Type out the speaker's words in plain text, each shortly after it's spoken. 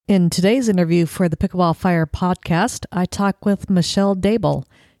In today's interview for the Pickleball Fire podcast, I talk with Michelle Dable,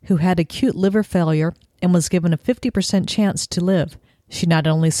 who had acute liver failure and was given a 50% chance to live. She not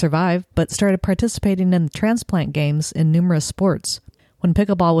only survived, but started participating in the transplant games in numerous sports. When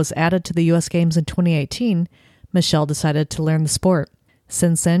pickleball was added to the U.S. Games in 2018, Michelle decided to learn the sport.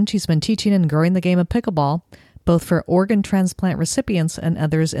 Since then, she's been teaching and growing the game of pickleball, both for organ transplant recipients and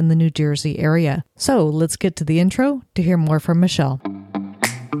others in the New Jersey area. So let's get to the intro to hear more from Michelle.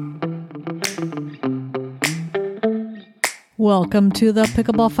 Welcome to the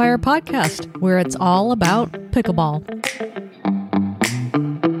Pickleball Fire podcast, where it's all about pickleball.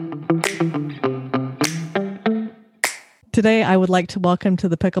 Today, I would like to welcome to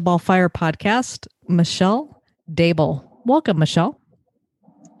the Pickleball Fire podcast, Michelle Dable. Welcome, Michelle.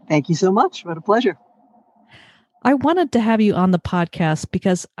 Thank you so much. What a pleasure. I wanted to have you on the podcast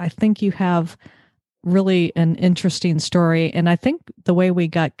because I think you have really an interesting story. And I think the way we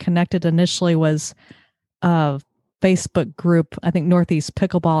got connected initially was Facebook group, I think Northeast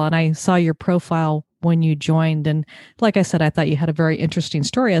Pickleball, and I saw your profile when you joined. And like I said, I thought you had a very interesting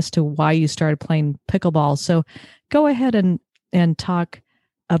story as to why you started playing pickleball. So go ahead and talk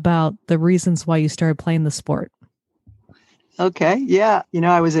about the reasons why you started playing the sport. Okay. Yeah.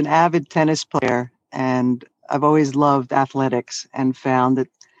 I was an avid tennis player and I've always loved athletics and found that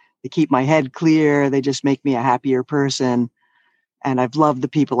they keep my head clear. They just make me a happier person. And I've loved the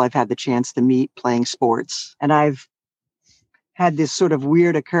people I've had the chance to meet playing sports. And I've had this sort of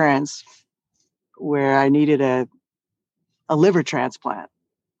weird occurrence where I needed a liver transplant.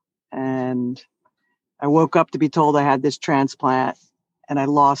 And I woke up to be told I had this transplant and I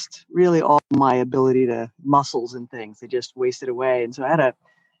lost really all my ability to muscles and things. They just wasted away. And so I had to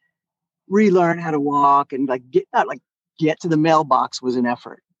relearn how to walk and get to the mailbox was an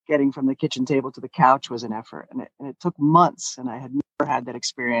effort. Getting from the kitchen table to the couch was an effort. And it took months. And I had never had that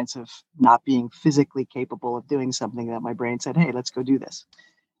experience of not being physically capable of doing something that my brain said, hey, let's go do this.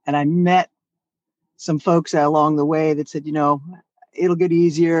 And I met some folks along the way that said, it'll get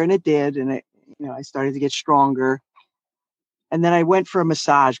easier. And it did. And I started to get stronger. And then I went for a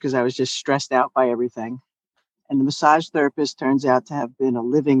massage because I was just stressed out by everything. And the massage therapist turns out to have been a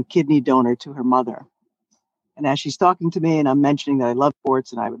living kidney donor to her mother. And as she's talking to me and I'm mentioning that I love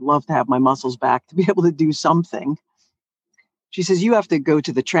sports and I would love to have my muscles back to be able to do something, she says, you have to go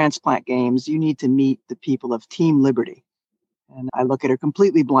to the transplant games. You need to meet the people of Team Liberty. And I look at her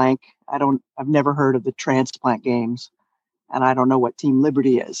completely blank. I've never heard of the transplant games and I don't know what Team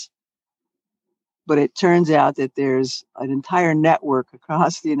Liberty is. But it turns out that there's an entire network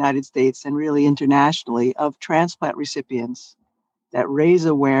across the United States and really internationally of transplant recipients that raise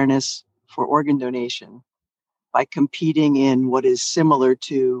awareness for organ donation by competing in what is similar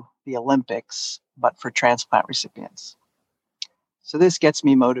to the Olympics, but for transplant recipients. So this gets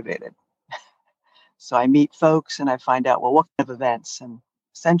me motivated. So I meet folks and I find out, well, what kind of events? And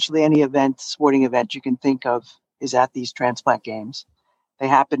essentially any sporting event you can think of is at these transplant games. They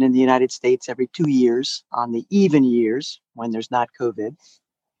happen in the United States every 2 years on the even years when there's not COVID.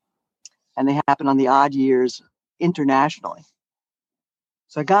 And they happen on the odd years internationally.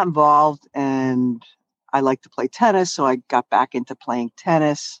 So I got involved and I like to play tennis. So I got back into playing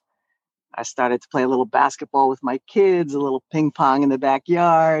tennis. I started to play a little basketball with my kids, a little ping pong in the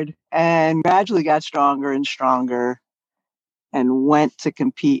backyard, and gradually got stronger and stronger and went to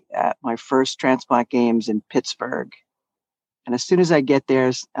compete at my first transplant games in Pittsburgh. And as soon as I get there,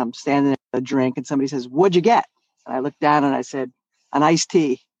 I'm standing at a drink and somebody says, what'd you get? And I look down and I said, an iced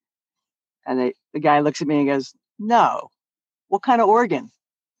tea. And the guy looks at me and goes, no, what kind of organ?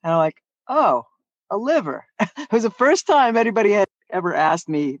 And I'm like, oh, a liver. It was the first time anybody had ever asked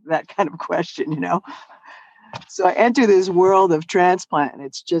me that kind of question, So I enter this world of transplant and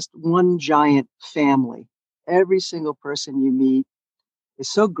it's just one giant family. Every single person you meet is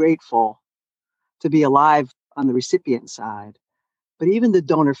so grateful to be alive on the recipient side. But even the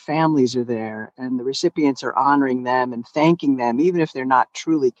donor families are there and the recipients are honoring them and thanking them, even if they're not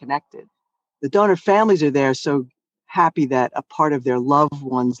truly connected. The donor families are there so happy that a part of their loved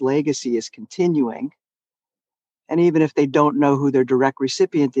one's legacy is continuing. And even if they don't know who their direct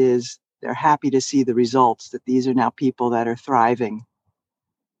recipient is, they're happy to see the results, that these are now people that are thriving.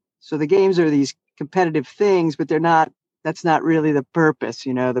 So the games are these competitive things, but that's not really the purpose.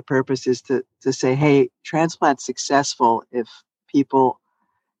 The purpose is to say, hey, transplant's successful if people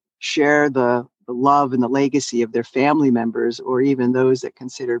share the love and the legacy of their family members or even those that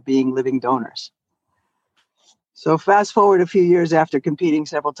consider being living donors. So fast forward a few years after competing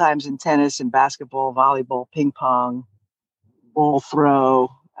several times in tennis and basketball, volleyball, ping pong, ball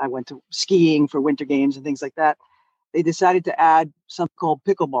throw. I went to skiing for winter games and things like that. they decided to add something called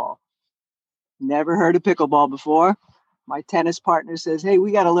pickleball. Never heard of pickleball before. My tennis partner says, hey,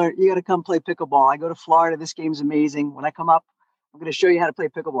 we got to learn. You got to come play pickleball. I go to Florida. This game's amazing. When I come up, I'm going to show you how to play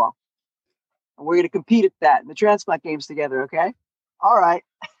pickleball. And we're going to compete at that in the transplant games together. Okay. All right.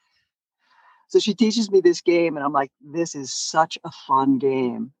 So she teaches me this game and I'm like, this is such a fun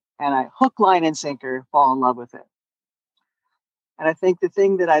game. And I hook, line, and sinker fall in love with it. And I think the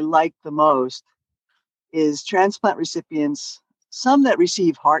thing that I like the most is transplant recipients, some that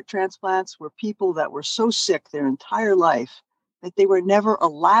receive heart transplants were people that were so sick their entire life that they were never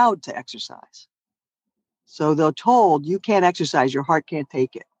allowed to exercise. So they're told, you can't exercise, your heart can't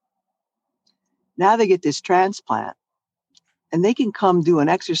take it. Now they get this transplant and they can come do an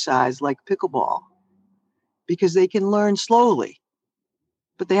exercise like pickleball because they can learn slowly,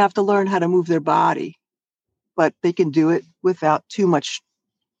 but they have to learn how to move their body. But they can do it without too much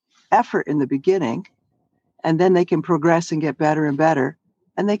effort in the beginning. And then they can progress and get better and better.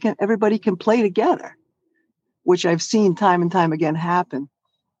 And everybody can play together, which I've seen time and time again happen,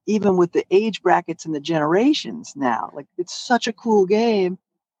 even with the age brackets and the generations now. Like, it's such a cool game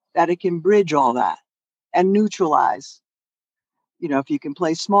that it can bridge all that and neutralize. If you can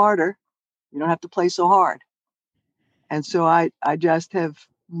play smarter, you don't have to play so hard. And so I just have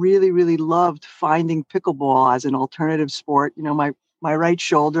really, really loved finding pickleball as an alternative sport. My right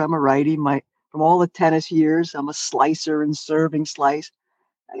shoulder, I'm a righty. From all the tennis years, I'm a slicer and serving slice.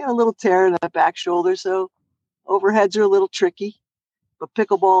 I got a little tear in that back shoulder, so overheads are a little tricky. But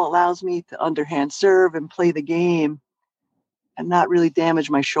pickleball allows me to underhand serve and play the game and not really damage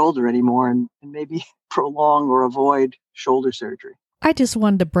my shoulder anymore and maybe prolong or avoid shoulder surgery. I just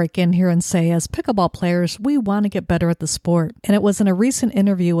wanted to break in here and say, as pickleball players, we want to get better at the sport. And it was in a recent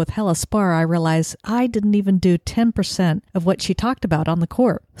interview with Hella Spar I realized I didn't even do 10% of what she talked about on the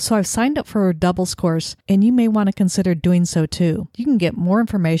court. So I've signed up for her doubles course, and you may want to consider doing so too. You can get more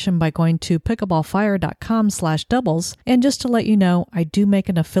information by going to pickleballfire.com/doubles. And just to let you know, I do make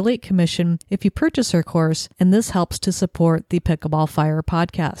an affiliate commission if you purchase her course, and this helps to support the Pickleball Fire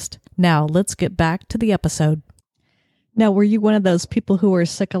podcast. Now, let's get back to the episode. Now, were you one of those people who were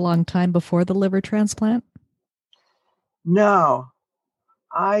sick a long time before the liver transplant? No,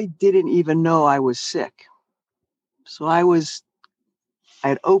 I didn't even know I was sick. So I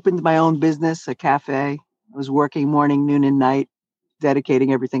had opened my own business, a cafe. I was working morning, noon, and night,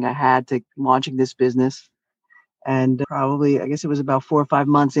 dedicating everything I had to launching this business. And probably, I guess it was about 4 or 5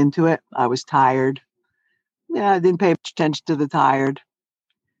 months into it, I was tired. I didn't pay much attention to the tired.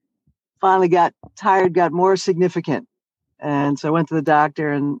 Finally got tired, got more significant. And so I went to the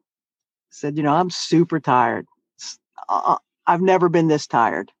doctor and said, I'm super tired. I've never been this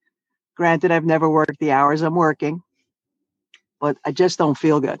tired. Granted, I've never worked the hours I'm working, but I just don't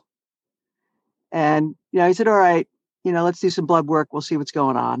feel good. And, he said, all right, let's do some blood work. We'll see what's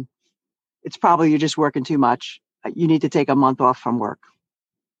going on. It's probably you're just working too much. You need to take a month off from work.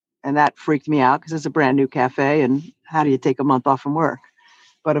 And that freaked me out because it's a brand new cafe. And how do you take a month off from work?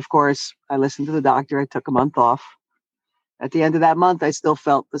 But of course, I listened to the doctor. I took a month off. At the end of that month, I still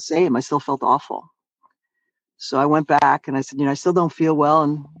felt the same. I still felt awful. So I went back and I said, I still don't feel well.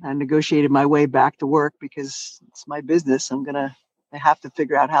 And I negotiated my way back to work because it's my business. I have to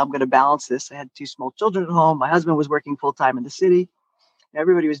figure out how I'm going to balance this. I had 2 small children at home. My husband was working full time in the city.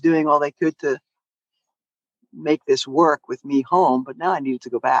 Everybody was doing all they could to make this work with me home. But now I needed to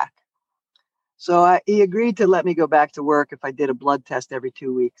go back. So he agreed to let me go back to work if I did a blood test every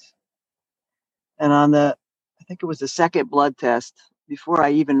 2 weeks. And I think it was the second blood test, before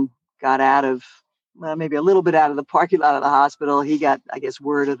I even got out of, maybe a little bit out of the parking lot of the hospital, he got, I guess,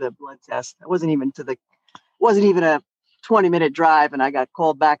 word of the blood test. It wasn't even a 20-minute drive, and I got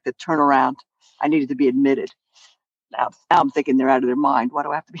called back to turn around. I needed to be admitted. Now I'm thinking they're out of their mind. Why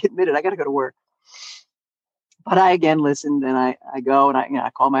do I have to be admitted? I got to go to work. But I again listened, and I go and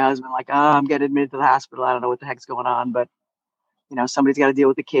I call my husband like, I'm getting admitted to the hospital. I don't know what the heck's going on, but somebody's got to deal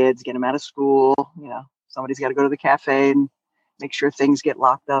with the kids, get them out of school. Somebody's got to go to the cafe and make sure things get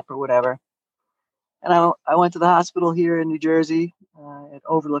locked up or whatever. And I went to the hospital here in New Jersey at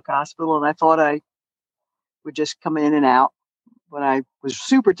Overlook Hospital, and I thought I would just come in and out. But I was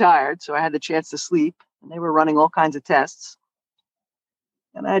super tired, so I had the chance to sleep, and they were running all kinds of tests.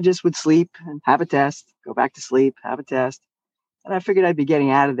 And I just would sleep and have a test, go back to sleep, have a test. And I figured I'd be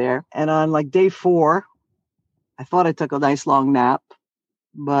getting out of there. And on like day 4, I thought I took a nice long nap,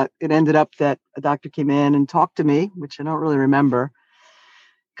 but it ended up that a doctor came in and talked to me, which I don't really remember.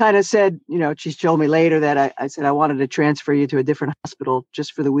 Kind of said, she told me later that I said I wanted to transfer you to a different hospital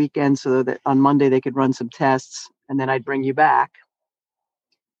just for the weekend so that on Monday they could run some tests and then I'd bring you back.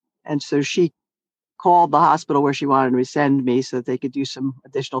 And so she called the hospital where she wanted to send me so that they could do some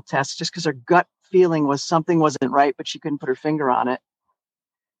additional tests, just because her gut feeling was something wasn't right, but she couldn't put her finger on it.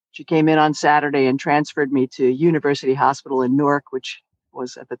 She came in on Saturday and transferred me to University Hospital in Newark, which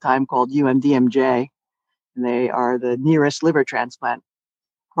was at the time called UMDMJ. And they are the nearest liver transplant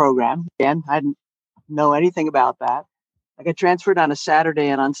program. Again, I didn't know anything about that. I got transferred on a Saturday,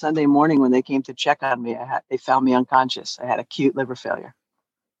 and on Sunday morning when they came to check on me, they found me unconscious. I had acute liver failure.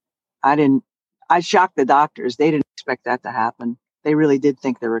 I shocked the doctors. They didn't expect that to happen. They really did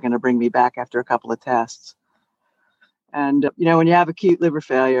think they were going to bring me back after a couple of tests. And, when you have acute liver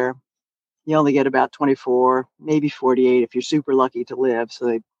failure, you only get about 24, maybe 48 if you're super lucky to live.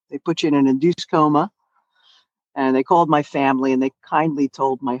 So they put you in an induced coma, and they called my family, and they kindly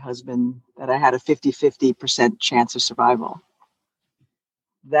told my husband that I had a 50% chance of survival.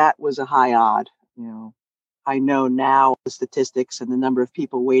 That was a high odd. I know now the statistics and the number of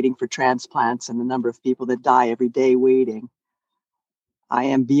people waiting for transplants and the number of people that die every day waiting. I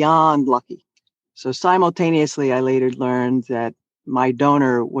am beyond lucky. So simultaneously, I later learned that my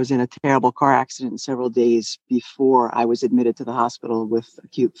donor was in a terrible car accident several days before I was admitted to the hospital with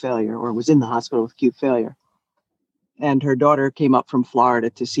acute failure, or was in the hospital with acute failure. And her daughter came up from Florida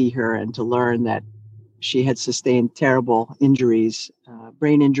to see her and to learn that she had sustained terrible injuries,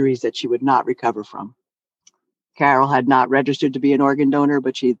 brain injuries that she would not recover from. Carol had not registered to be an organ donor,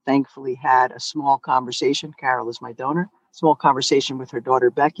 but she thankfully had a small conversation. Carol is my donor. Small conversation with her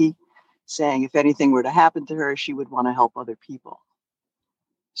daughter, Becky, saying if anything were to happen to her, she would want to help other people.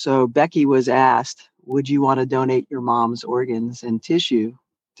 So Becky was asked, would you want to donate your mom's organs and tissue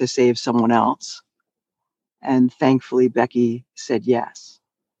to save someone else? And thankfully, Becky said yes.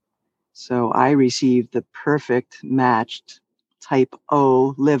 So I received the perfect matched type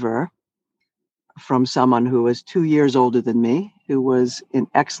O liver from someone who was 2 years older than me, who was in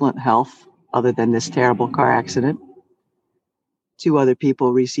excellent health other than this terrible car accident. 2 other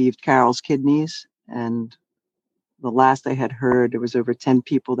people received Carol's kidneys, and the last I had heard, there was over 10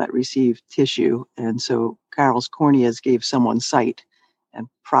 people that received tissue. And so Carol's corneas gave someone sight and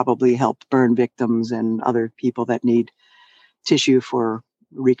probably helped burn victims and other people that need tissue for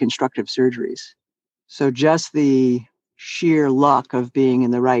reconstructive surgeries. So just the sheer luck of being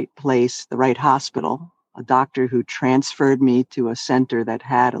in the right place, the right hospital, a doctor who transferred me to a center that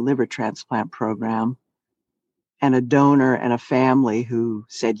had a liver transplant program, and a donor and a family who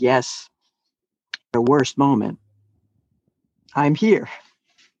said yes at their worst moment. I'm here.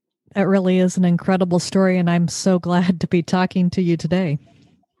 It really is an incredible story, and I'm so glad to be talking to you today.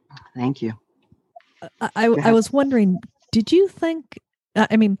 Thank you. I was wondering, did you think,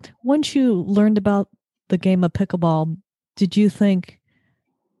 once you learned about the game of pickleball, did you think,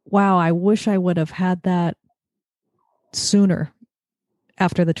 wow, I wish I would have had that sooner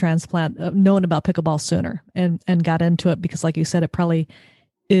after the transplant, known about pickleball sooner and got into it? Because like you said, it probably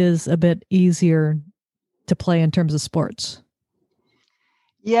is a bit easier to play in terms of sports.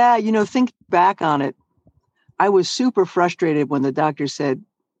 Yeah, think back on it. I was super frustrated when the doctor said,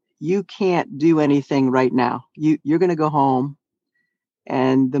 you can't do anything right now. You're going to go home,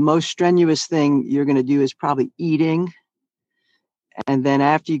 and the most strenuous thing you're going to do is probably eating. And then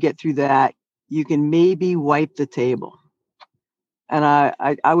after you get through that, you can maybe wipe the table. And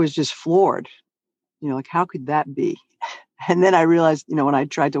I was just floored, like, how could that be? And then I realized, when I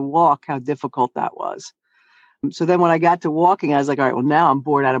tried to walk, how difficult that was. So then when I got to walking, I was like, all right, well, now I'm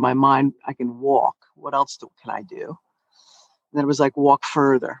bored out of my mind. I can walk. What else can I do? And then it was like, walk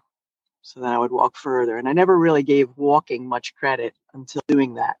further. So then I would walk further. And I never really gave walking much credit until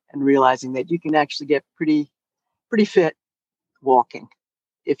doing that and realizing that you can actually get pretty fit walking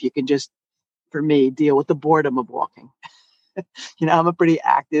if you can just, for me, deal with the boredom of walking. I'm a pretty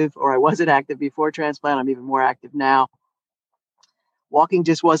active, or I wasn't active before transplant. I'm even more active now. Walking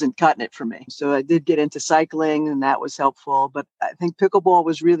just wasn't cutting it for me. So I did get into cycling, and that was helpful. But I think pickleball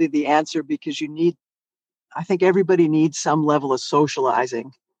was really the answer, because I think everybody needs some level of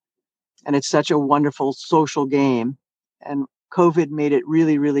socializing. And it's such a wonderful social game. And COVID made it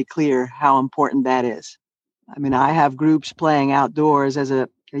really, really clear how important that is. I mean, I have groups playing outdoors as a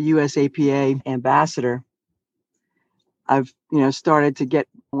USAPA ambassador. I've, started to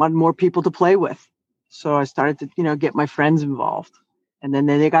want more people to play with. So I started to, get my friends involved. And then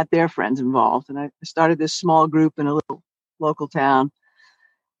they got their friends involved. And I started this small group in a little local town,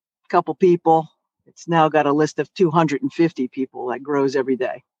 a couple people. It's now got a list of 250 people that grows every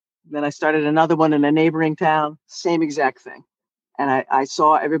day. Then I started another one in a neighboring town, same exact thing. And I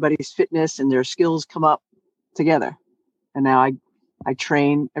saw everybody's fitness and their skills come up together. And now I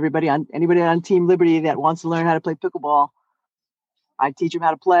train anybody on Team Liberty that wants to learn how to play pickleball. I teach them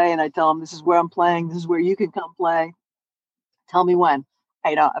how to play, and I tell them, this is where I'm playing. This is where you can come play. Tell me when.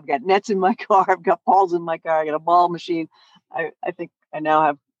 I've got nets in my car. I've got balls in my car. I got a ball machine. I think I now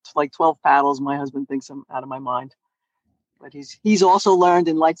have like 12 paddles. My husband thinks I'm out of my mind, but he's also learned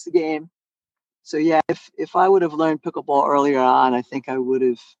and likes the game. So yeah, if I would have learned pickleball earlier on, I think I would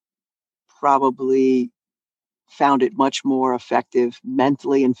have probably found it much more effective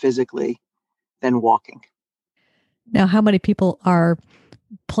mentally and physically than walking. Now, how many people are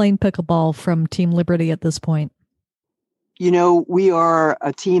playing pickleball from Team Liberty at this point? We are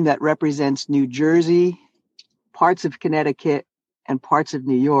a team that represents New Jersey, parts of Connecticut, and parts of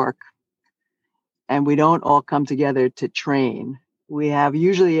New York. And we don't all come together to train. We have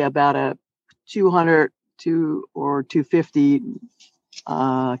usually about a 200 or 250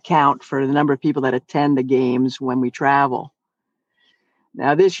 count for the number of people that attend the games when we travel.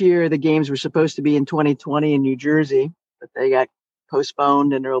 Now, this year, the games were supposed to be in 2020 in New Jersey, but they got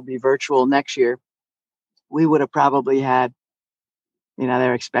postponed and it'll be virtual next year. We would have probably had,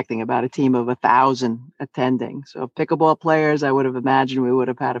 they're expecting about a team of 1,000 attending. So pickleball players, I would have imagined we would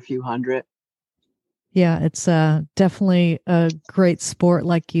have had a few hundred. Yeah, it's definitely a great sport,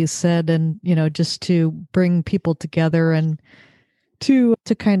 like you said, and just to bring people together and to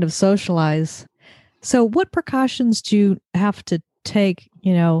kind of socialize. So, what precautions do you have to take?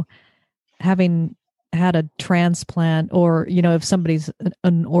 Having had a transplant, or if somebody's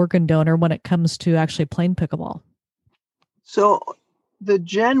an organ donor, when it comes to actually playing pickleball. So, the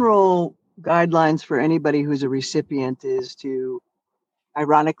general guidelines for anybody who's a recipient is to,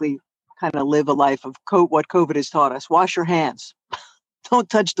 ironically, kind of live a life of what COVID has taught us. Wash your hands. Don't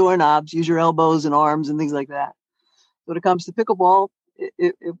touch doorknobs. Use your elbows and arms and things like that. When it comes to pickleball,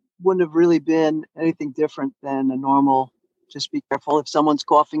 it wouldn't have really been anything different than a normal, just be careful. If someone's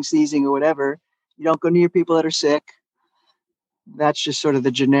coughing, sneezing, or whatever, you don't go near people that are sick. That's just sort of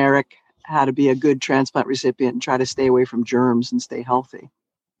the generic how to be a good transplant recipient and try to stay away from germs and stay healthy.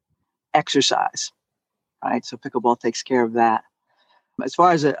 Exercise, right? So pickleball takes care of that. As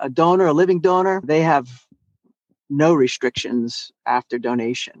far as a donor, a living donor, they have no restrictions after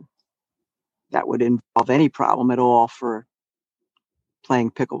donation that would involve any problem at all for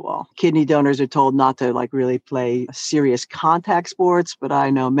playing pickleball. Kidney donors are told not to really play serious contact sports, but I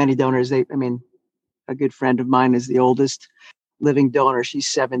know many donors, a good friend of mine is the oldest living donor. She's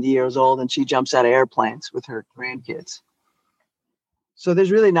 70 years old and she jumps out of airplanes with her grandkids. So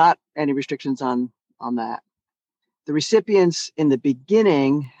there's really not any restrictions on that. The recipients in the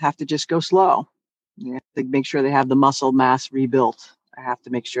beginning have to just go slow. You have to make sure they have the muscle mass rebuilt. I have to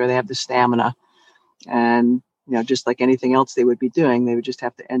make sure they have the stamina. And, just like anything else they would be doing, they would just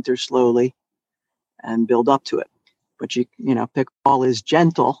have to enter slowly and build up to it. But pickleball is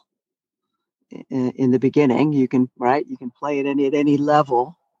gentle in the beginning. You can play it at any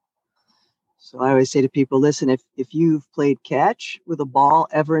level. So I always say to people, listen, if you've played catch with a ball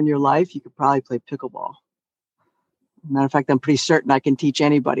ever in your life, you could probably play pickleball. Matter of fact, I'm pretty certain I can teach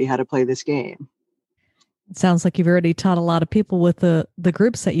anybody how to play this game. It sounds like you've already taught a lot of people with the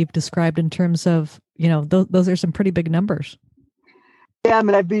groups that you've described in terms of, those are some pretty big numbers. Yeah,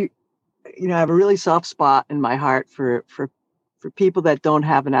 I have a really soft spot in my heart for people that don't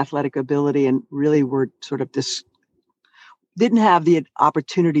have an athletic ability and really were sort of didn't have the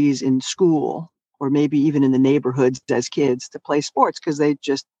opportunities in school or maybe even in the neighborhoods as kids to play sports because they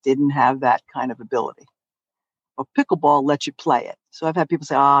just didn't have that kind of ability. But pickleball lets you play it. So I've had people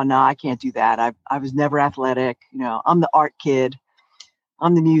say, oh, no, I can't do that. I was never athletic. I'm the art kid.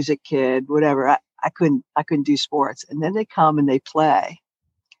 I'm the music kid, whatever. I couldn't do sports. And then they come and they play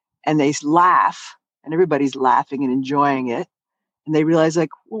and they laugh and everybody's laughing and enjoying it. And they realize well,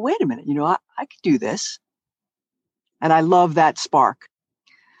 wait a minute, I could do this. And I love that spark.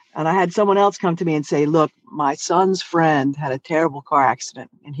 And I had someone else come to me and say, look, my son's friend had a terrible car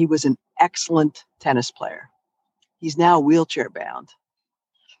accident and he was an excellent tennis player. He's now wheelchair bound.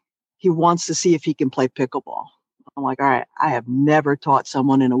 He wants to see if he can play pickleball. I'm like, all right, I have never taught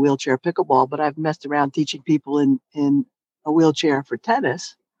someone in a wheelchair pickleball, but I've messed around teaching people in a wheelchair for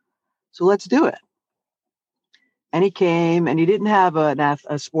tennis. So let's do it. And he came and he didn't have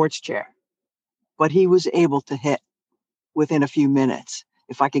a sports chair, but he was able to hit within a few minutes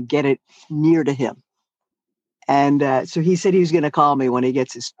if I could get it near to him. And so he said he was going to call me when he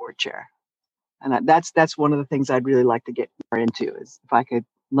gets his sport chair. And that's one of the things I'd really like to get more into is if I could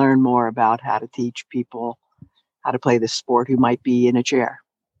learn more about how to teach people how to play this sport who might be in a chair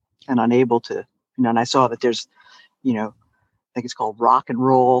and unable to, and I saw that there's, I think it's called rock and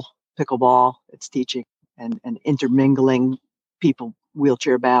roll pickleball. It's teaching and intermingling people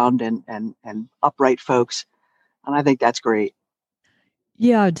wheelchair bound and upright folks. And I think that's great.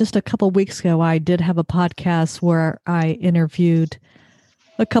 Yeah, just a couple weeks ago, I did have a podcast where I interviewed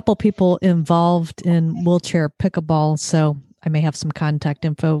a couple people involved in wheelchair pickleball. So I may have some contact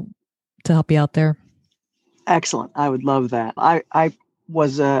info to help you out there. Excellent. I would love that. I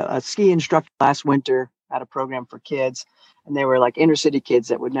was a ski instructor last winter at a program for kids, and they were like inner city kids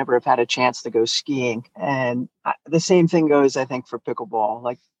that would never have had a chance to go skiing. And the same thing goes, I think, for pickleball.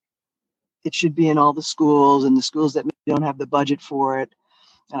 Like, it should be in all the schools, and the schools that don't have the budget for it.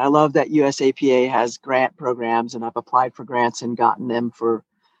 And I love that USAPA has grant programs, and I've applied for grants and gotten them for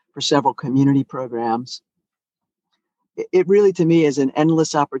several community programs. It really, to me, is an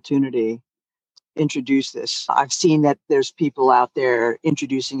endless opportunity to introduce this. I've seen that there's people out there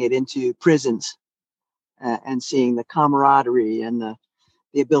introducing it into prisons and seeing the camaraderie and the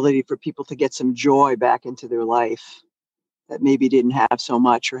ability for people to get some joy back into their life that maybe didn't have so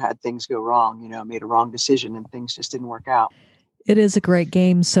much or had things go wrong, made a wrong decision and things just didn't work out. It is a great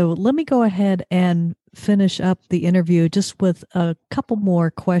game. So let me go ahead and finish up the interview just with a couple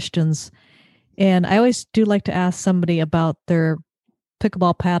more questions. And I always do like to ask somebody about their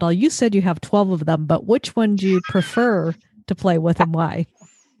pickleball paddle. You said you have 12 of them, but which one do you prefer to play with and why?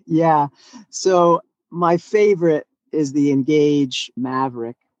 Yeah. So my favorite is the Engage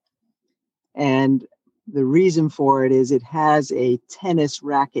Maverick. And the reason for it is it has a tennis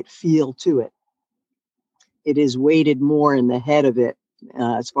racket feel to it. It is weighted more in the head of it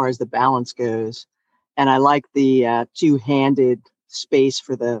as far as the balance goes. And I like the two-handed space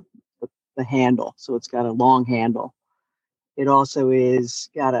for the handle. So it's got a long handle. It also is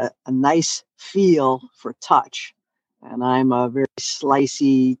got a nice feel for touch. And I'm a very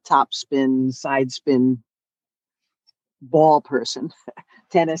slicey top spin, side spin ball person,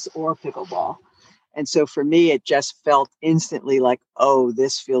 tennis or pickleball. And so for me, it just felt instantly like, oh,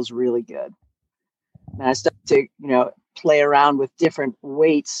 this feels really good. And I started to, play around with different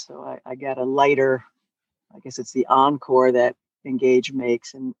weights. So I got a lighter, I guess it's the Encore that Engage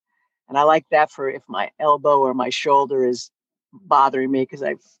makes. And I like that for if my elbow or my shoulder is bothering me because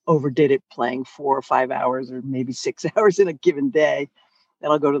I overdid it playing 4 or 5 hours or maybe 6 hours in a given day,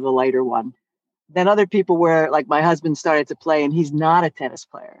 then I'll go to the lighter one. Then other people where, like, my husband started to play and he's not a tennis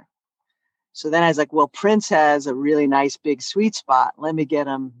player. So then I was like, well, Prince has a really nice big sweet spot. Let me get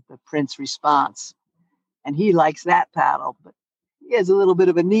him the Prince Response. And he likes that paddle, but he has a little bit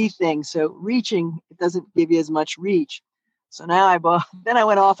of a knee thing. So reaching, it doesn't give you as much reach. So now I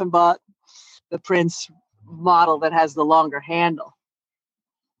went off and bought the Prince model that has the longer handle.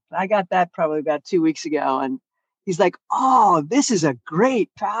 I got that probably about 2 weeks ago. And he's like, oh, this is a great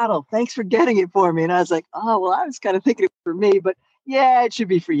paddle. Thanks for getting it for me. And I was like, oh, well, I was kind of thinking it for me, but yeah, it should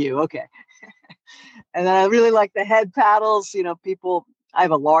be for you. Okay. And then I really like the head paddles. I have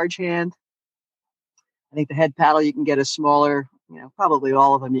a large hand. I think the head paddle, you can get a smaller, probably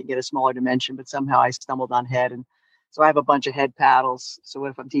all of them, you can get a smaller dimension, but somehow I stumbled on head. And so I have a bunch of head paddles. So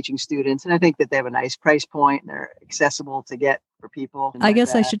what if I'm teaching students? And I think that they have a nice price point and they're accessible to get for people. I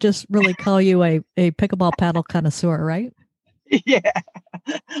guess I should just really call you a pickleball paddle connoisseur, right? Yeah.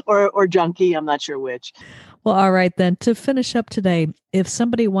 or junkie. I'm not sure which. Well, all right, then. To finish up today, if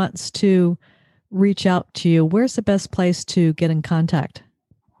somebody wants to reach out to you, where's the best place to get in contact?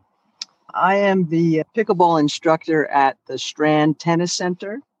 I am the pickleball instructor at the Strand Tennis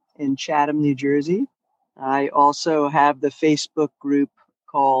Center in Chatham, New Jersey. I also have the Facebook group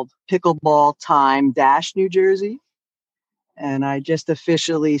called Pickleball Time New Jersey. And I just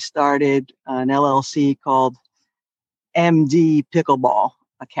officially started an LLC called MD Pickleball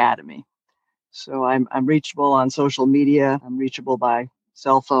Academy. So I'm reachable on social media. I'm reachable by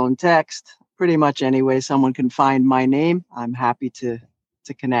cell phone, text, pretty much any way someone can find my name. I'm happy to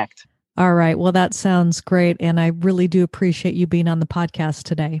connect. All right. Well, that sounds great. And I really do appreciate you being on the podcast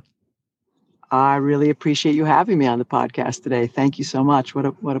today. I really appreciate you having me on the podcast today. Thank you so much. What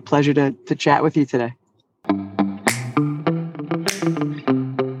a pleasure to chat with you today.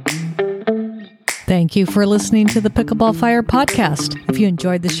 Thank you for listening to the Pickleball Fire podcast. If you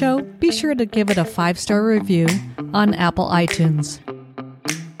enjoyed the show, be sure to give it a 5-star review on Apple iTunes.